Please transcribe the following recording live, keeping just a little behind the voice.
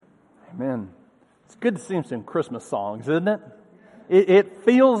Amen. It's good to sing some Christmas songs, isn't it? It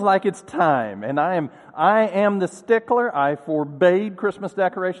feels like it's time, and I am the stickler. I forbade Christmas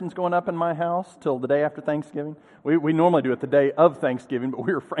decorations going up in my house till the day after Thanksgiving. We normally do it the day of Thanksgiving, but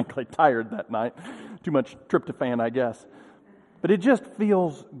we were frankly tired that night. Too much tryptophan, I guess. But it just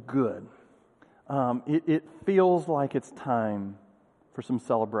feels good. It feels like it's time for some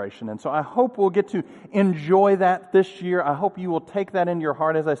celebration. And so I hope we'll get to enjoy that this year. I hope you will take that into your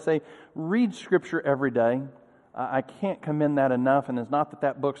heart. As I say, read Scripture every day. I can't commend that enough, and it's not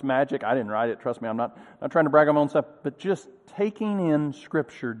that book's magic. I didn't write it, trust me. I'm not trying to brag on my own stuff, but just taking in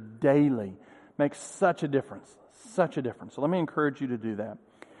Scripture daily makes such a difference, such a difference. So let me encourage you to do that.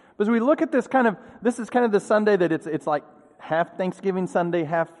 But as we look at this is kind of the Sunday that it's like half Thanksgiving Sunday,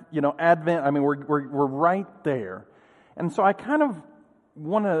 half Advent. I mean, we're right there, and so I kind of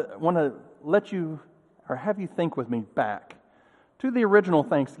want to let you or have you think with me back to the original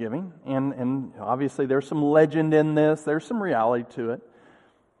Thanksgiving, and obviously there's some legend in this, there's some reality to it.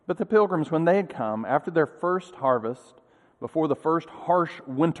 But the Pilgrims, when they had come after their first harvest, before the first harsh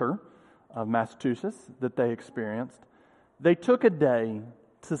winter of Massachusetts that they experienced, they took a day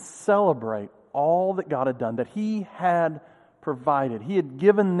to celebrate all that God had done, that He had provided. He had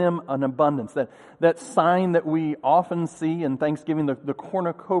given them an abundance, that sign that we often see in Thanksgiving, the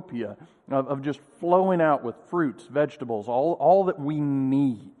cornucopia of just flowing out with fruits, vegetables, all that we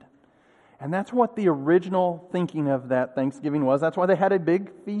need. And that's what the original thinking of that Thanksgiving was. That's why they had a big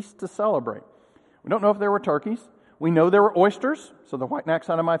feast to celebrate. We don't know if there were turkeys. We know there were oysters, so the Whitenack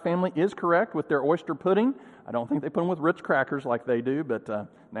side of my family is correct with their oyster pudding. I don't think they put them with Ritz crackers like they do, but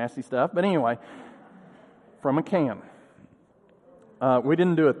nasty stuff. But anyway, from a can. We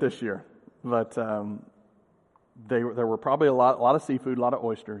didn't do it this year, but there were probably a lot of seafood, a lot of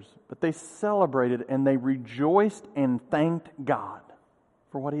oysters. But they celebrated and they rejoiced and thanked God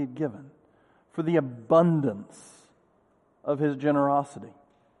for what He had given, for the abundance of His generosity.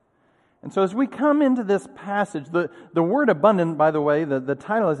 And so as we come into this passage, the word abundant, by the way, the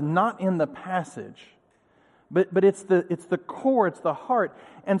title is not in the passage. But it's the core, it's the heart.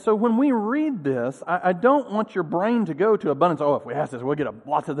 And so when we read this, I don't want your brain to go to abundance. Oh, if we ask this, we'll get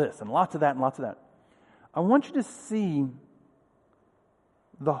lots of this and lots of that and lots of that. I want you to see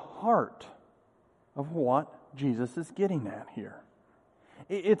the heart of what Jesus is getting at here.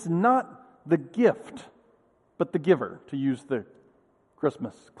 It's not the gift, but the giver, to use the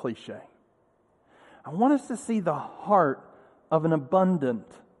Christmas cliche. I want us to see the heart of an abundant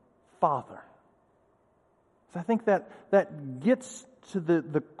Father. So I think that gets to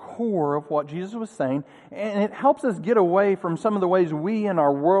the core of what Jesus was saying, and it helps us get away from some of the ways we in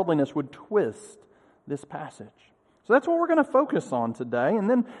our worldliness would twist this passage. So that's what we're going to focus on today, and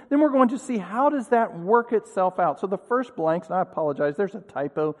then we're going to see how does that work itself out. So the first blanks, and I apologize, there's a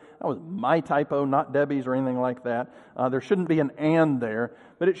typo. That was my typo, not Debbie's or anything like that. There shouldn't be an "and" there,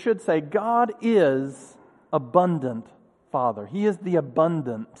 but it should say God is abundant Father. He is the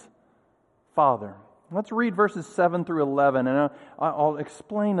abundant Father. Let's read verses 7 through 11, and I'll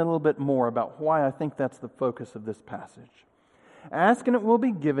explain a little bit more about why I think that's the focus of this passage. Ask and it will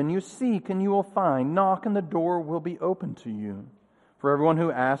be given you. Seek and you will find. Knock and the door will be opened to you. For everyone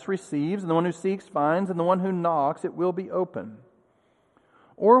who asks receives, and the one who seeks finds, and the one who knocks it will be open.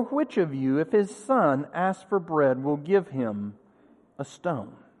 Or which of you, if his son asks for bread, will give him a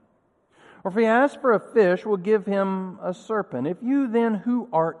stone? Or if he asks for a fish, will give him a serpent? If you then who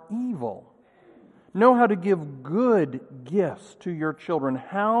are evil know how to give good gifts to your children,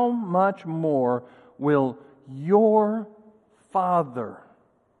 how much more will your Father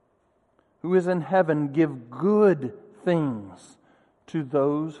who is in heaven give good things to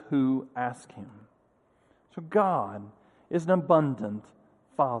those who ask Him? So God is an abundant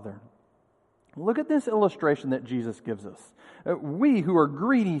Father. Look at this illustration that Jesus gives us. We who are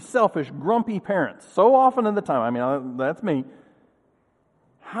greedy, selfish, grumpy parents, so often in the time, I mean, that's me.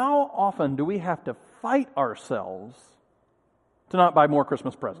 How often do we have to fight ourselves to not buy more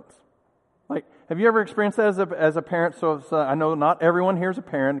Christmas presents? Like, have you ever experienced that as a parent? So I know not everyone here is a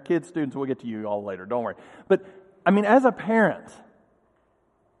parent. Kids, students, we'll get to you all later. Don't worry. But, I mean, as a parent,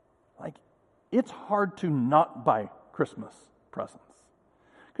 like, it's hard to not buy Christmas presents.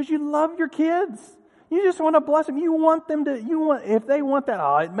 Because you love your kids. You just want to bless them. You want them to, if they want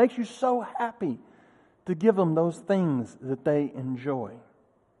that, it makes you so happy to give them those things that they enjoy.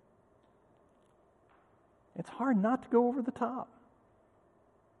 It's hard not to go over the top.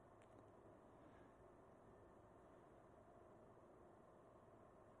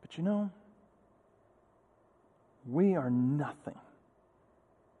 But you know, we are nothing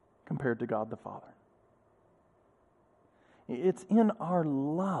compared to God the Father. It's in our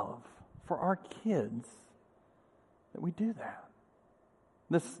love for our kids that we do that.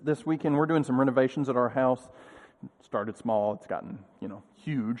 This weekend, we're doing some renovations at our house. Started small, it's gotten,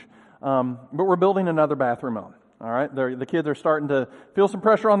 huge. But we're building another bathroom on. All right, the kids are starting to feel some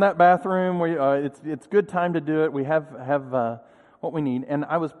pressure on that bathroom. It's good time to do it. We have what we need. And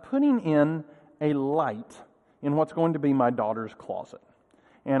I was putting in a light in what's going to be my daughter's closet.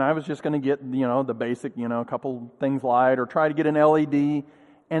 And I was just going to get, the basic, a couple things light, or try to get an LED.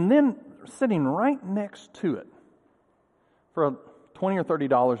 And then sitting right next to it for $20 or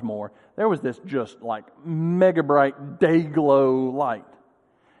 $30 more, there was this just like mega bright day glow light.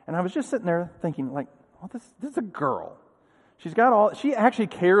 And I was just sitting there thinking, like, well, this is a girl. She actually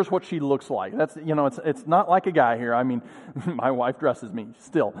cares what she looks like. That's, it's not like a guy here. I mean, my wife dresses me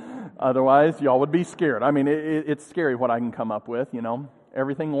still. Otherwise, y'all would be scared. I mean, it's scary what I can come up with,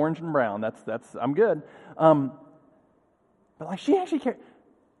 everything orange and brown. That's I'm good. But like, she actually cares.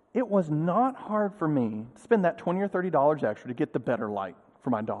 It was not hard for me to spend that $20 or $30 extra to get the better light for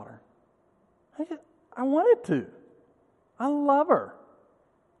my daughter. I wanted to. I love her.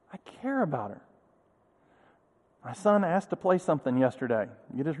 I care about her. My son asked to play something yesterday.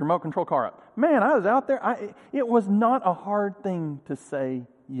 Get his remote control car up. Man, I was out there. It was not a hard thing to say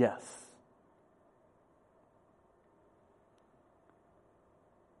yes.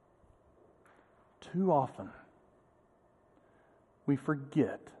 Too often, we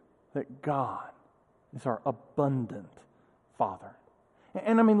forget that God is our abundant Father.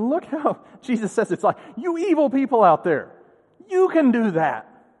 And I mean, look how Jesus says it's like, you evil people out there, you can do that.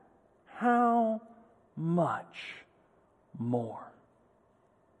 How much more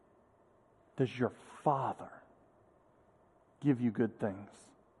does your Father give you good things?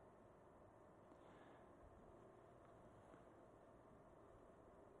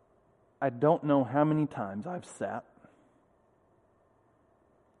 I don't know how many times I've sat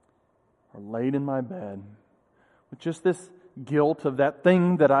or laid in my bed with just this guilt of that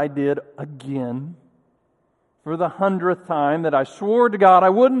thing that I did again for the 100th time, that I swore to God I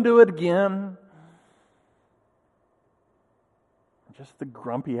wouldn't do it again. Just the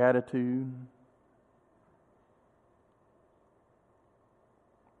grumpy attitude.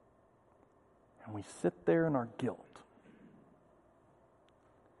 And we sit there in our guilt,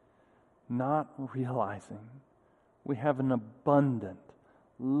 not realizing we have an abundant,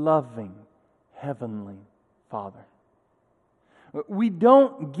 loving, heavenly Father. We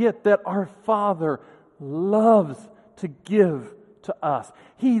don't get that our Father loves to give to us.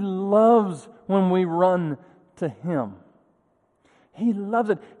 He loves when we run to Him. He loves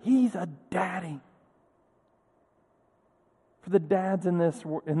it. He's a daddy. For the dads in this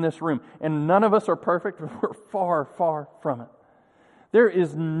room, and none of us are perfect, we're far, far from it. There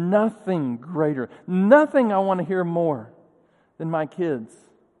is nothing greater, nothing I want to hear more than my kids,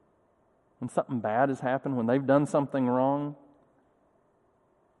 when something bad has happened, when they've done something wrong,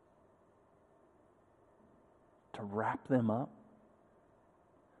 to wrap them up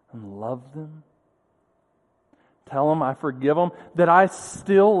and love them. Tell them I forgive them, that I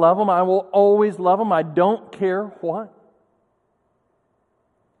still love them. I will always love them. I don't care what.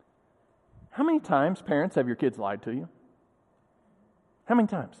 How many times, parents, have your kids lied to you? How many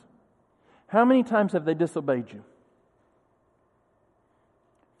times? How many times have they disobeyed you?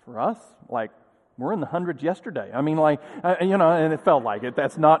 For us, like, we're in the hundreds yesterday. I mean, like, and it felt like it.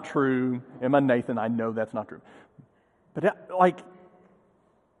 That's not true. Emma, Nathan, I know that's not true. But,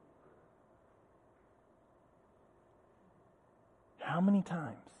 how many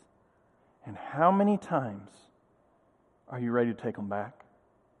times? And how many times are you ready to take them back?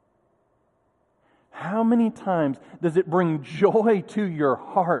 How many times does it bring joy to your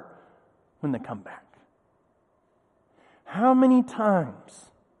heart when they come back? How many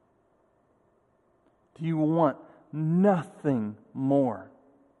times do you want nothing more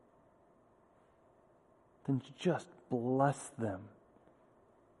than to just bless them?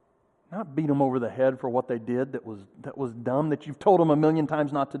 Not beat them over the head for what they did that was dumb, that you've told them a million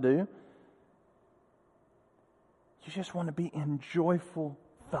times not to do. You just want to be in joyful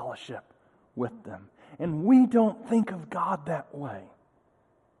fellowship with them. And we don't think of God that way.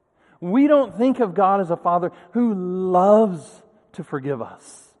 We don't think of God as a Father who loves to forgive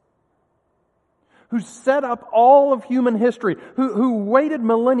us, who set up all of human history, who waited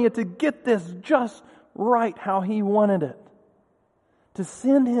millennia to get this just right how He wanted it. To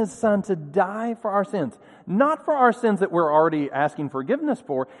send His Son to die for our sins. Not for our sins that we're already asking forgiveness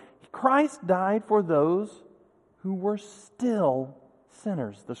for. Christ died for those who were still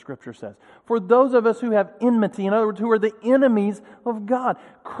sinners, the Scripture says. For those of us who have enmity, in other words, who are the enemies of God.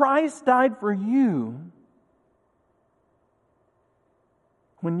 Christ died for you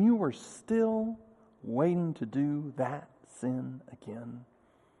when you were still waiting to do that sin again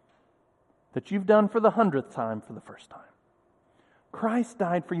that you've done for the 100th time for the first time. Christ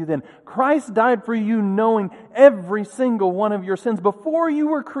died for you then. Christ died for you knowing every single one of your sins before you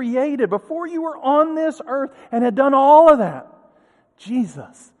were created, before you were on this earth and had done all of that.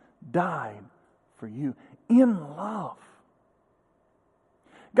 Jesus died for you in love.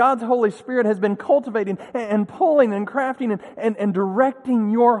 God's Holy Spirit has been cultivating and pulling and crafting and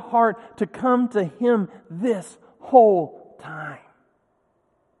directing your heart to come to Him this whole time.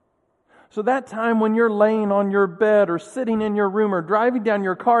 So that time when you're laying on your bed or sitting in your room or driving down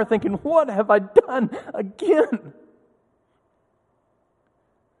your car thinking, what have I done again?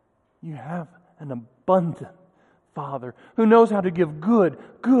 You have an abundant Father who knows how to give good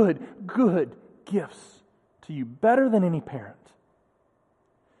gifts to you, better than any parent.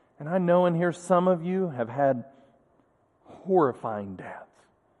 And I know in here some of you have had horrifying dads,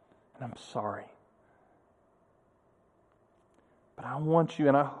 and I'm sorry. But I want you,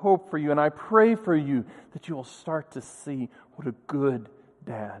 and I hope for you, and I pray for you that you will start to see what a good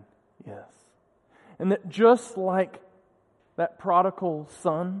dad is. And that just like that prodigal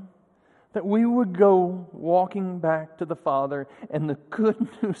son, that we would go walking back to the Father, and the good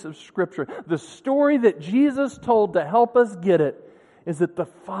news of Scripture, the story that Jesus told to help us get it, is that the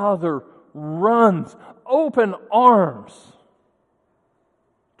Father runs open arms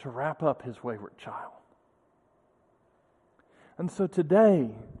to wrap up His wayward child. And so today,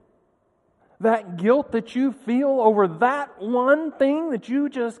 that guilt that you feel over that one thing that you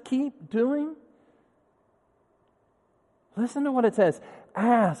just keep doing, listen to what it says.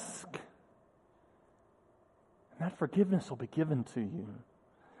 Ask, and that forgiveness will be given to you.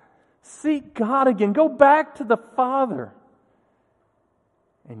 Seek God again. Go back to the Father,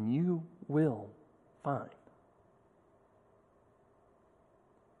 and you will find.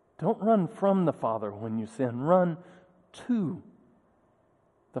 Don't run from the Father when you sin. Run to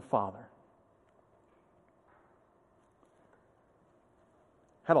the Father.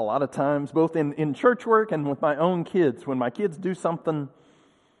 Had a lot of times, both in church work and with my own kids, when my kids do something,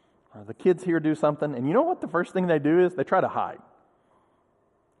 or the kids here do something, and you know what the first thing they do is? They try to hide.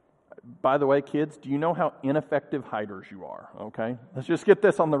 By the way, kids, do you know how ineffective hiders you are? Okay? Let's just get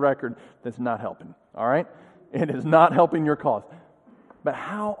this on the record. That's not helping. All right? It is not helping your cause. But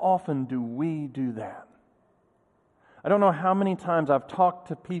how often do we do that? I don't know how many times I've talked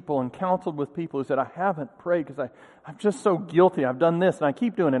to people and counseled with people who said, I haven't prayed because I'm just so guilty. I've done this and I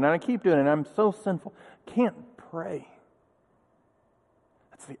keep doing it and I keep doing it and I'm so sinful. Can't pray.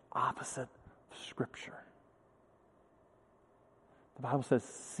 That's the opposite of Scripture. The Bible says,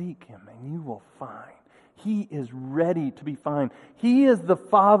 seek Him and you will find. He is ready to be found. He is the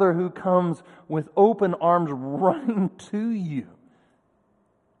Father who comes with open arms running to you.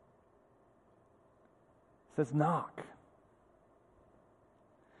 It says, knock.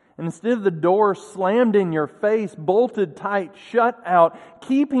 And instead of the door slammed in your face, bolted tight, shut out,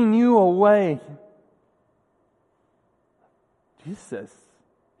 keeping you away, Jesus says,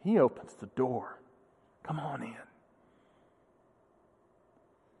 He opens the door. Come on in.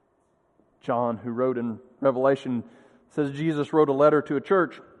 John, who wrote in Revelation, says Jesus wrote a letter to a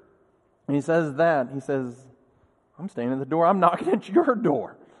church. And he says that. He says, I'm standing at the door. I'm knocking at your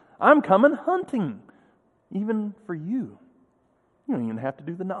door. I'm coming hunting. Even for you. You don't even have to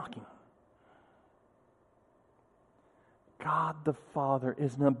do the knocking. God the Father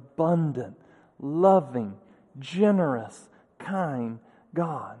is an abundant, loving, generous, kind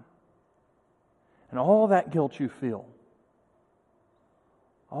God. And all that guilt you feel,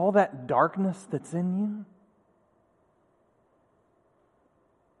 all that darkness that's in you,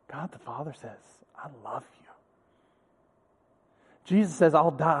 God the Father says, I love you. Jesus says,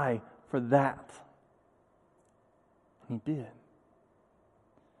 I'll die for that. And He did.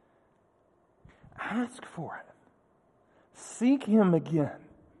 Ask for it. Seek Him again.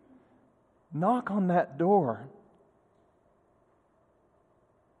 Knock on that door.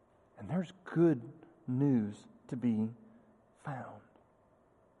 And there's good news to be found.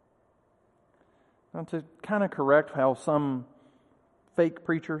 Now, to kind of correct how some fake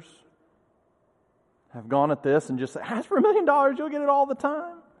preachers have gone at this and just say, ask for $1 million, you'll get it all the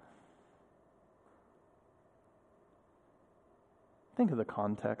time. Think of the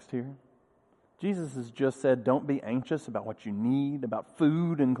context here. Jesus has just said, don't be anxious about what you need, about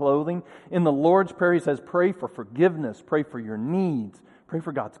food and clothing. In the Lord's Prayer, He says, pray for forgiveness, pray for your needs, pray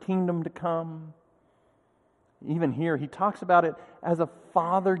for God's kingdom to come. Even here, He talks about it as a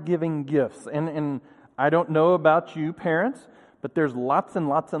father giving gifts. And I don't know about you parents, but there's lots and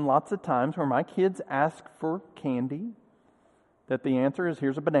lots and lots of times where my kids ask for candy that the answer is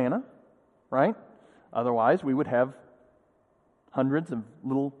here's a banana, right? Otherwise, we would have hundreds of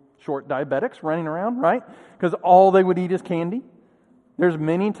little short diabetics running around, right? Because all they would eat is candy. There's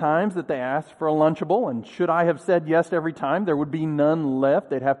many times that they ask for a Lunchable, and should I have said yes every time, there would be none left.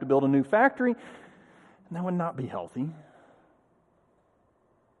 They'd have to build a new factory, and that would not be healthy.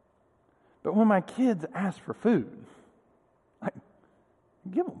 But when my kids ask for food, I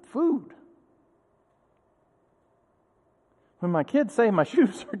give them food. When my kids say my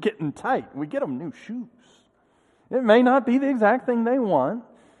shoes are getting tight, we get them new shoes. It may not be the exact thing they want.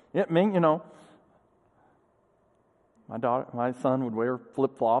 It may, my son would wear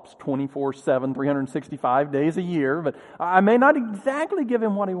flip-flops 24/7, 365 days a year, but I may not exactly give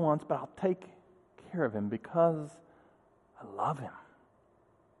him what he wants, but I'll take care of him because I love him.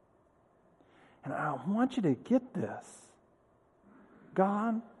 And I want you to get this.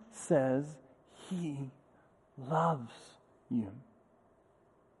 God says He loves you.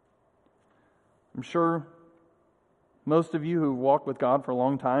 I'm sure most of you who've walked with God for a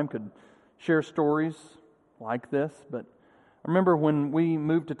long time could share stories like this, but I remember when we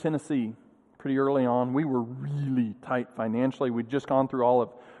moved to Tennessee pretty early on, we were really tight financially. We'd just gone through all of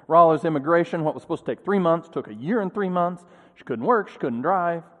Raleigh's immigration. What was supposed to take 3 months took a year and 3 months. She couldn't work, she couldn't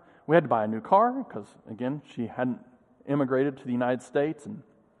drive. We had to buy a new car because, again, she hadn't immigrated to the United States and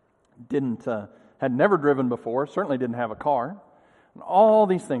had never driven before, certainly didn't have a car. And all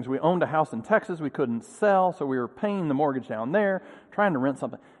these things. We owned a house in Texas we couldn't sell, so we were paying the mortgage down there, trying to rent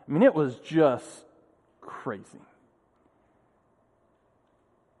something. I mean, it was just crazy.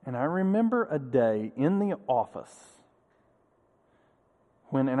 And I remember a day in the office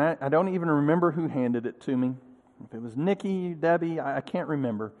when, and I don't even remember who handed it to me. If it was Nikki, Debbie, I can't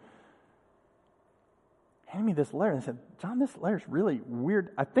remember. Handed me this letter and said, John, this letter's really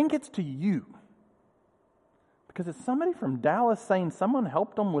weird. I think it's to you. Because it's somebody from Dallas saying someone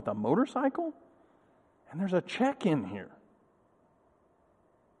helped them with a motorcycle, and there's a check in here.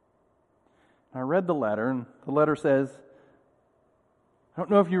 I read the letter, and the letter says, I don't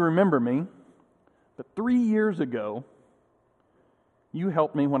know if you remember me, but 3 years ago, you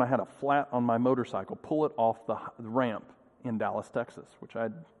helped me when I had a flat on my motorcycle, pull it off the ramp in Dallas, Texas, which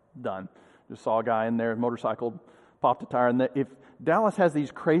I'd done. Just saw a guy in there, motorcycle, popped a tire, and if Dallas has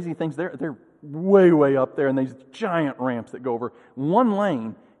these crazy things, they're way, way up there, and these giant ramps that go over one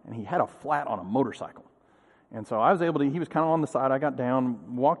lane, and he had a flat on a motorcycle. And so I was able to, he was kind of on the side, I got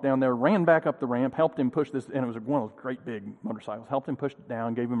down, walked down there, ran back up the ramp, helped him push this, and it was one of those great big motorcycles, helped him push it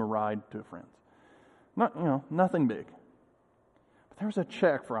down, gave him a ride to a friend's. Nothing big. But there was a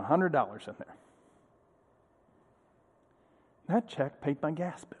check for $100 in there. That check paid my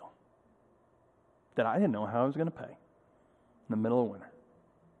gas bill that I didn't know how I was going to pay in the middle of winter.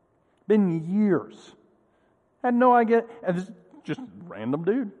 Been years. Had no idea. And this just random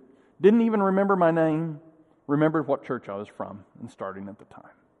dude. Didn't even remember my name. Remembered what church I was from and starting at the time.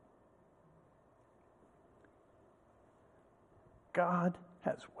 God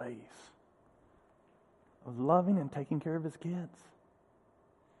has ways of loving and taking care of His kids.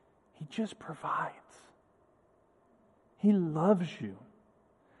 He just provides. He loves you.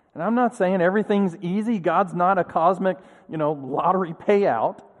 And I'm not saying everything's easy. God's not a cosmic, lottery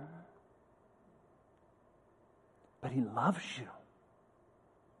payout. But He loves you.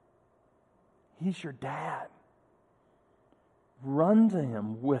 He's your dad. Run to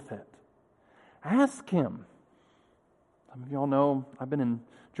Him with it. Ask Him. Some of y'all know I've been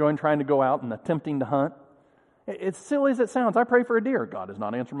enjoying trying to go out and attempting to hunt. It's silly as it sounds. I pray for a deer. God has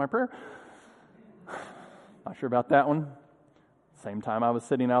not answered my prayer. Not sure about that one. Same time I was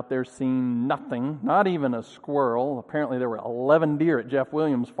sitting out there seeing nothing, not even a squirrel. Apparently there were 11 deer at Jeff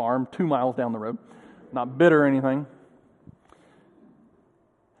Williams' farm 2 miles down the road. Not bitter or anything.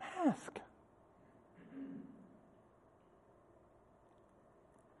 Ask.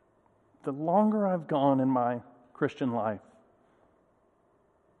 The longer I've gone in my Christian life,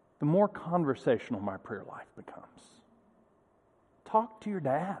 the more conversational my prayer life becomes. Talk to your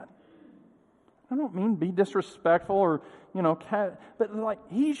dad. I don't mean be disrespectful or, but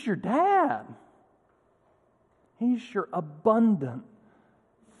He's your dad. He's your abundant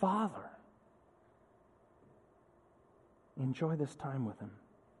Father. Enjoy this time with Him.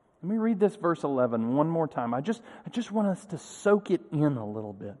 Let me read this verse 11 one more time. I just want us to soak it in a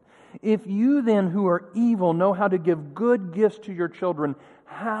little bit. If you then who are evil know how to give good gifts to your children,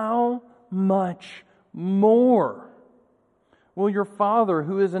 how much more will your Father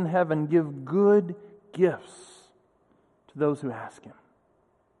who is in heaven give good gifts to those who ask Him?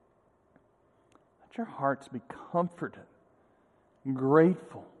 Let your hearts be comforted,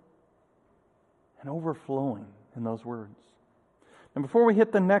 grateful, and overflowing in those words. And before we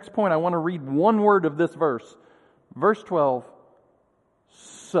hit the next point, I want to read one word of this verse. Verse 12,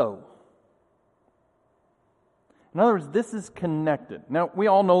 so. In other words, this is connected. Now, we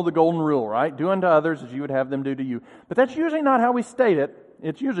all know the golden rule, right? Do unto others as you would have them do to you. But that's usually not how we state it.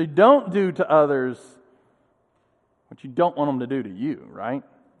 It's usually don't do to others what you don't want them to do to you, right?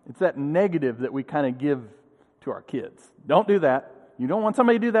 It's that negative that we kind of give to our kids. Don't do that. You don't want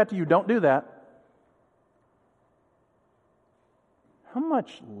somebody to do that to you. Don't do that. How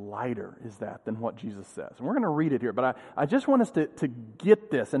much lighter is that than what Jesus says? And we're going to read it here, but I just want us to get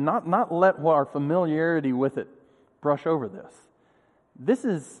this and not let our familiarity with it brush over this.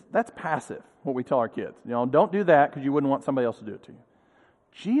 That's passive, what we tell our kids. Don't do that because you wouldn't want somebody else to do it to you.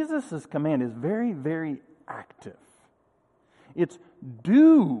 Jesus' command is very, very active. It's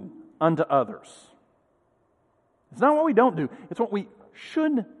do unto others. It's not what we don't do. It's what we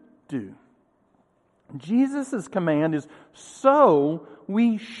should do. Jesus' command is so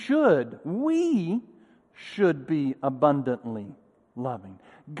we should be abundantly loving.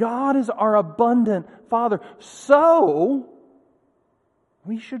 God is our abundant Father, so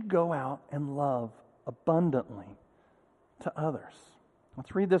we should go out and love abundantly to others.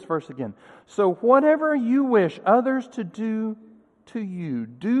 Let's read this verse again. So whatever you wish others to do to you,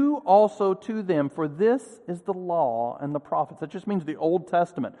 do also to them, for this is the law and the prophets. That just means the Old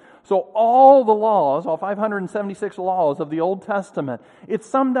Testament. So all the laws, all 576 laws of the Old Testament, it's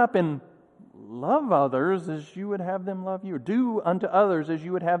summed up in love others as you would have them love you. Do unto others as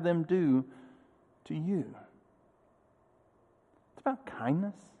you would have them do to you. It's about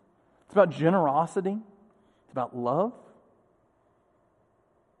kindness. It's about generosity. It's about love.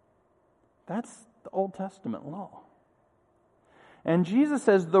 That's the Old Testament law. And Jesus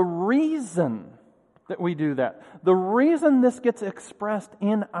says the reason that we do that, the reason this gets expressed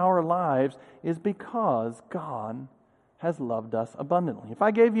in our lives is because God has loved us abundantly. If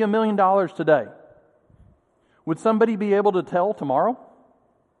I gave you $1 million today, would somebody be able to tell tomorrow?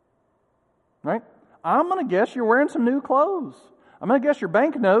 Right? I'm going to guess you're wearing some new clothes. I'm going to guess your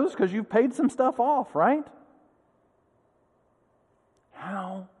bank knows because you've paid some stuff off, right?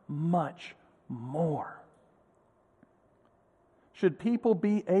 How much more should people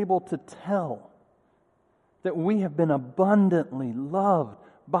be able to tell that we have been abundantly loved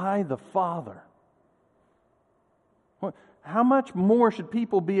by the Father? How much more should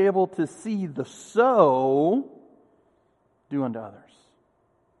people be able to see the so do unto others?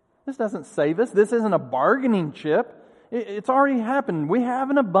 This doesn't save us. This isn't a bargaining chip. It's already happened. We have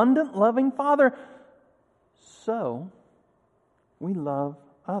an abundant, loving Father. So we love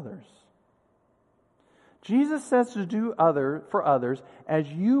others. Jesus says to do for others as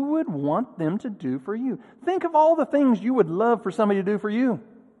you would want them to do for you. Think of all the things you would love for somebody to do for you.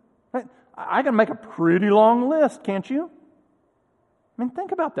 Right? I can make a pretty long list, can't you? I mean,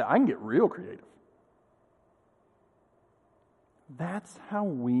 think about that. I can get real creative. That's how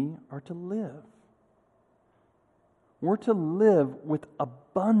we are to live. We're to live with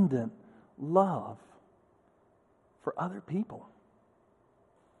abundant love for other people.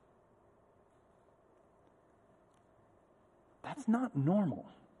 That's not normal.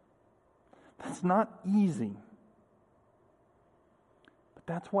 That's not easy. But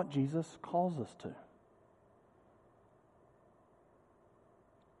that's what Jesus calls us to.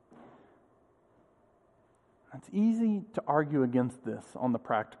 It's easy to argue against this on the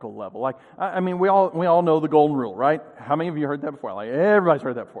practical level. Like, I mean, we all know the golden rule, right? How many of you heard that before? Like, everybody's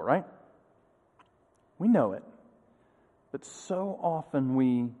heard that before, right? We know it. But so often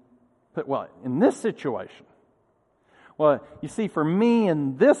we put, in this situation, you see, for me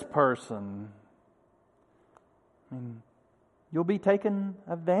and this person, I mean, you'll be taken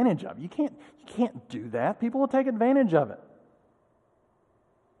advantage of. You can't do that. People will take advantage of it.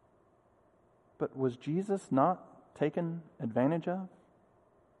 But was Jesus not taken advantage of?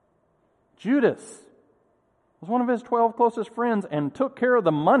 Judas was one of his 12 closest friends and took care of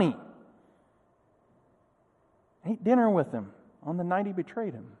the money. Ate dinner with him on the night he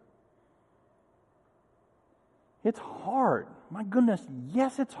betrayed him. It's hard. My goodness,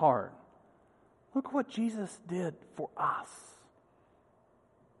 yes, it's hard. Look what Jesus did for us.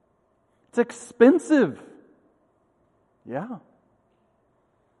 It's expensive. Yeah.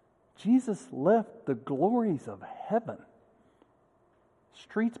 Jesus left the glories of heaven,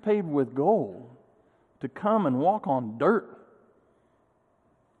 streets paved with gold, to come and walk on dirt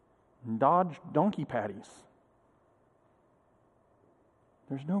and dodge donkey patties.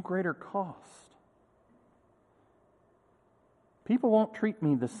 There's no greater cost. People won't treat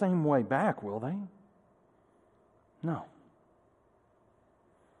me the same way back, will they? No.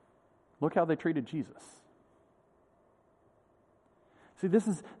 Look how they treated Jesus. See,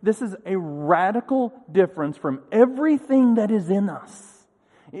 this is a radical difference from everything that is in us.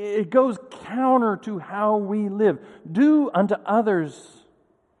 It goes counter to how we live. Do unto others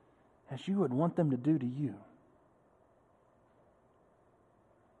as you would want them to do to you.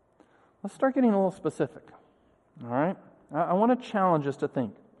 Let's start getting a little specific. All right? I want to challenge us to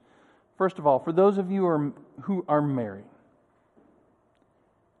think. First of all, for those of you who are married,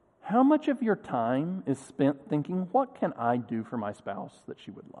 how much of your time is spent thinking, what can I do for my spouse that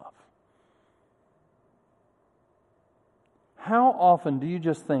she would love? How often do you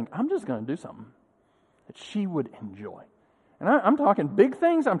just think, I'm just going to do something that she would enjoy? And I'm talking big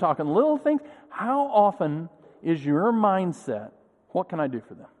things, I'm talking little things. How often is your mindset, what can I do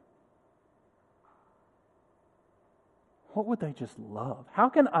for them? What would they just love? How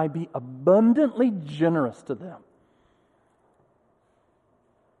can I be abundantly generous to them?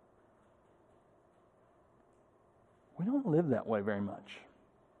 We don't live that way very much.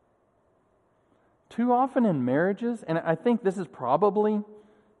 Too often in marriages, and I think this is probably,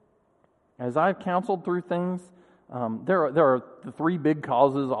 as I've counseled through things, there are the three big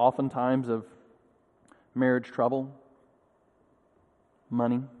causes oftentimes of marriage trouble: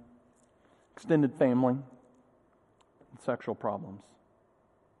 money, extended family, and sexual problems.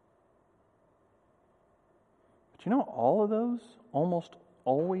 But you know, all of those almost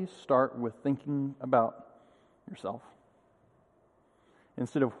always start with thinking about yourself.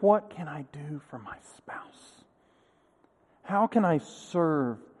 Instead of, what can I do for my spouse? How can I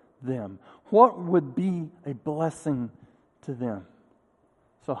serve them? What would be a blessing to them?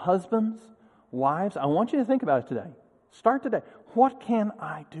 So husbands, wives, I want you to think about it today. Start today. What can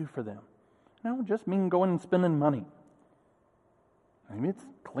I do for them? I don't just mean going and spending money. Maybe it's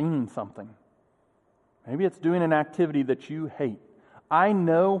cleaning something. Maybe it's doing an activity that you hate. I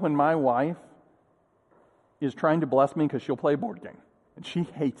know when my wife is trying to bless me because she'll play a board game. And she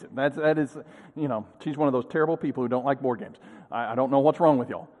hates it. That is, she's one of those terrible people who don't like board games. I don't know what's wrong with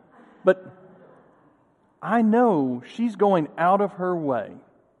y'all. But I know she's going out of her way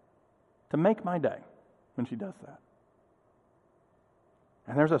to make my day when she does that.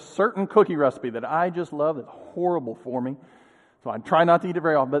 And there's a certain cookie recipe that I just love that's horrible for me. So I try not to eat it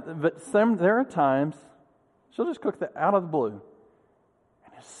very often. But there are times she'll just cook that out of the blue.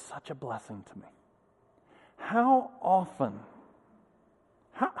 And it's such a blessing to me. How often,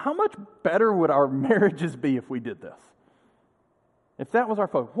 how much better would our marriages be if we did this? If that was our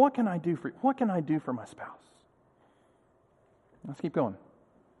focus, what can I do for my spouse? Let's keep going.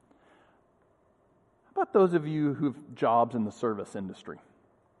 How about those of you who have jobs in the service industry?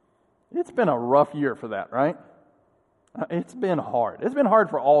 It's been a rough year for that, right? It's been hard. It's been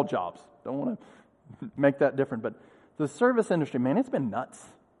hard for all jobs. Don't want to make that different, but the service industry, man, it's been nuts.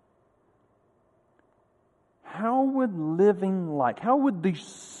 How would the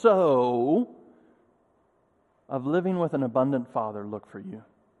sow of living with an abundant Father look for you?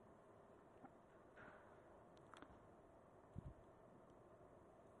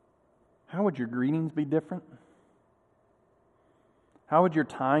 How would your greetings be different? How would your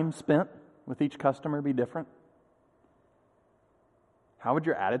time spent with each customer be different? How would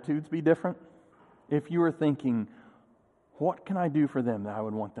your attitudes be different if you were thinking, what can I do for them that I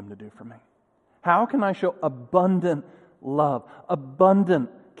would want them to do for me? How can I show abundant love,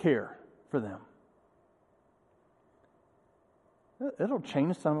 abundant care for them? It'll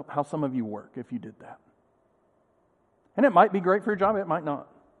change how some of you work if you did that. And it might be great for your job, it might not.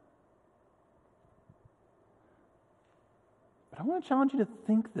 But I want to challenge you to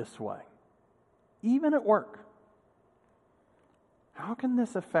think this way. Even at work. How can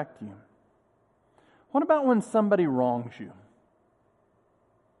this affect you? What about when somebody wrongs you?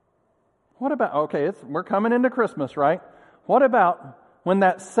 What about, we're coming into Christmas, right? What about when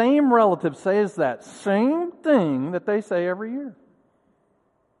that same relative says that same thing that they say every year?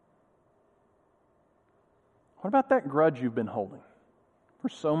 What about that grudge you've been holding for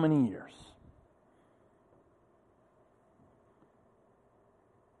so many years?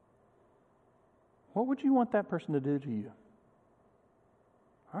 What would you want that person to do to you?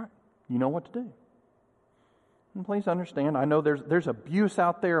 All right, you know what to do. And please understand, I know there's abuse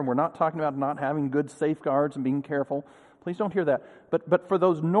out there, and we're not talking about not having good safeguards and being careful. Please don't hear that. But for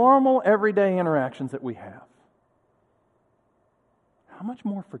those normal, everyday interactions that we have, how much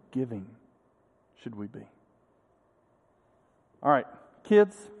more forgiving should we be? All right,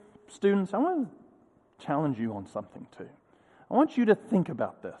 kids, students, I want to challenge you on something too. I want you to think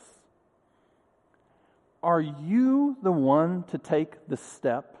about this. Are you the one to take the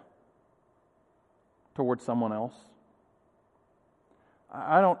step towards someone else?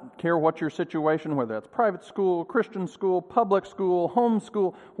 I don't care what your situation, whether it's private school, Christian school, public school, home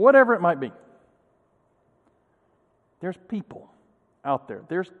school, whatever it might be. There's people out there.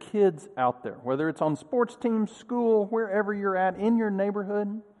 There's kids out there, whether it's on sports teams, school, wherever you're at, in your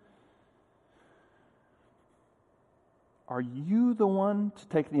neighborhood. Are you the one to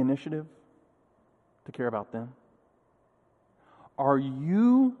take the initiative to care about them? Are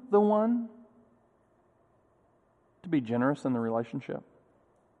you the one to be generous in the relationship?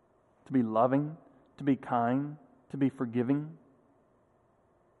 To be loving, to be kind, to be forgiving?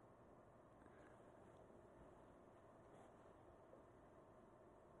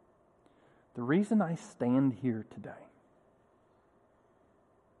 The reason I stand here today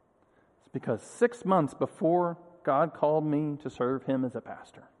is because 6 months before God called me to serve Him as a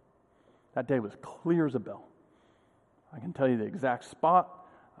pastor, that day was clear as a bell. I can tell you the exact spot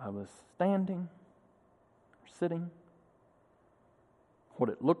I was standing or sitting, what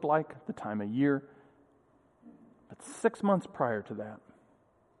it looked like, the time of year. But 6 months prior to that,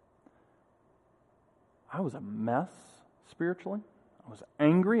 I was a mess spiritually. I was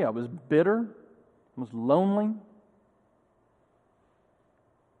angry. I was bitter. I was lonely.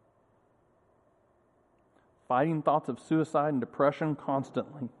 Fighting thoughts of suicide and depression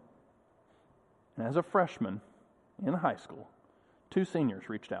constantly. And as a freshman in high school, 2 seniors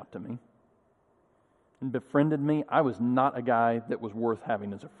reached out to me and befriended me. I was not a guy that was worth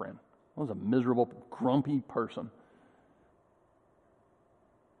having as a friend. I was a miserable, grumpy person.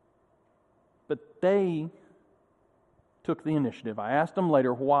 But they took the initiative. I asked them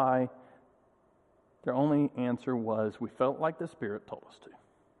later why. Their only answer was, we felt like the Spirit told us to.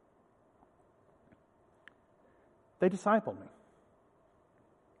 They discipled me.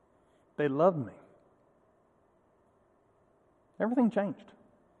 They loved me. Everything changed.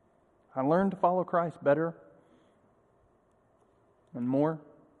 I learned to follow Christ better and more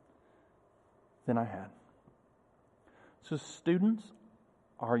than I had. So students,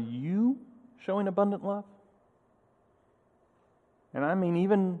 are you showing abundant love? And I mean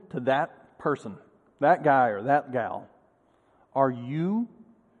even to that person, that guy or that gal. Are you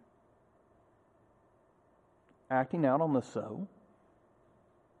acting out on the so?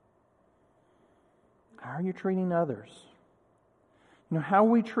 How are you treating others? You know, how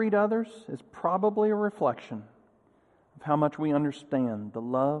we treat others is probably a reflection of how much we understand the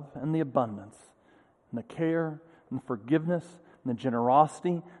love and the abundance and the care and the forgiveness and the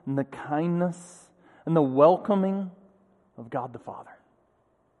generosity and the kindness and the welcoming of God the Father.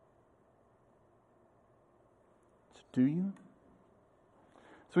 So do you?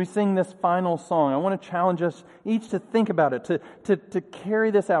 So we sing this final song. I want to challenge us each to think about it, to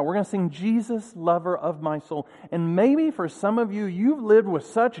carry this out. We're going to sing Jesus, Lover of My Soul. And maybe for some of you, you've lived with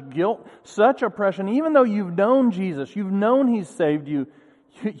such guilt, such oppression, even though you've known Jesus, you've known He's saved you,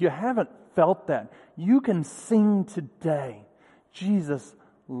 you haven't felt that. You can sing today, Jesus,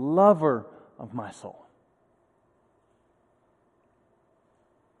 Lover of my soul.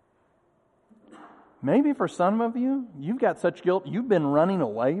 Maybe for some of you, you've got such guilt, you've been running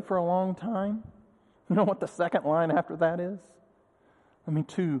away for a long time. You know what the second line after that is? Let me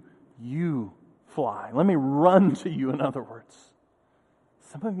to you fly. Let me run to you, in other words.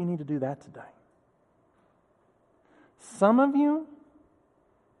 Some of you need to do that today. Some of you,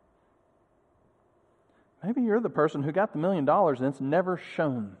 maybe you're the person who got the $1 million and it's never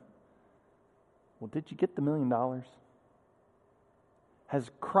shown. Well, did you get the $1 million? Has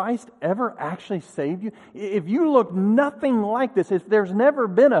Christ ever actually saved you? If you look nothing like this, if there's never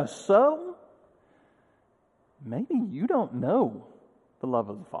been a so, maybe you don't know the love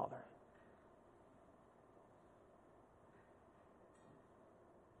of the Father.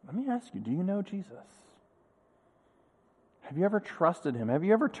 Let me ask you, do you know Jesus? Have you ever trusted Him? Have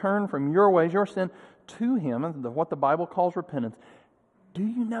you ever turned from your ways, your sin, to Him, what the Bible calls repentance? Do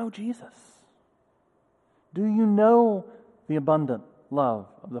you know Jesus? Do you know the abundant love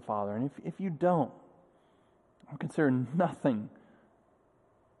of the Father? And if you don't, I consider nothing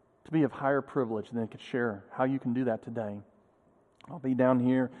to be of higher privilege than to share how you can do that today. I'll be down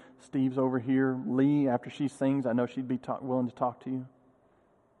here. Steve's over here. Lee, after she sings, I know she'd be willing to talk to you.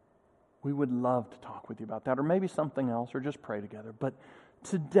 We would love to talk with you about that, or maybe something else, or just pray together. But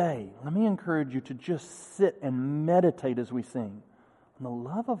today, let me encourage you to just sit and meditate as we sing on the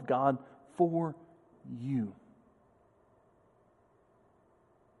love of God for you.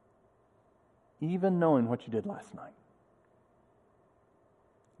 Even knowing what you did last night.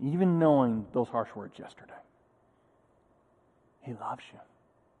 Even knowing those harsh words yesterday. He loves you.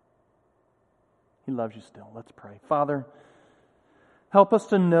 He loves you still. Let's pray. Father, help us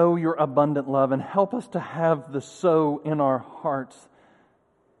to know your abundant love and help us to have the so in our hearts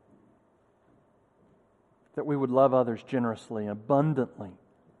that we would love others generously, abundantly,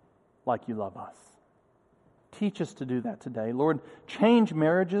 like you love us. Teach us to do that today. Lord, change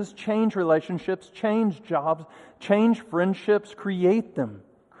marriages, change relationships, change jobs, change friendships, create them.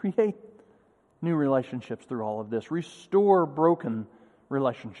 Create new relationships through all of this. Restore broken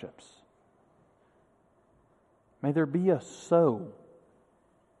relationships. May there be a so.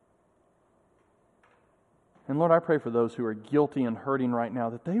 And Lord, I pray for those who are guilty and hurting right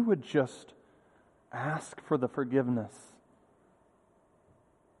now that they would just ask for the forgiveness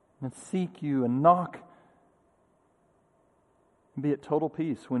and seek you and knock and be at total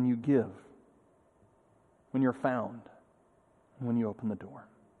peace when you give, when you're found, and when you open the door.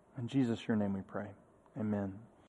 In Jesus, your name we pray. Amen.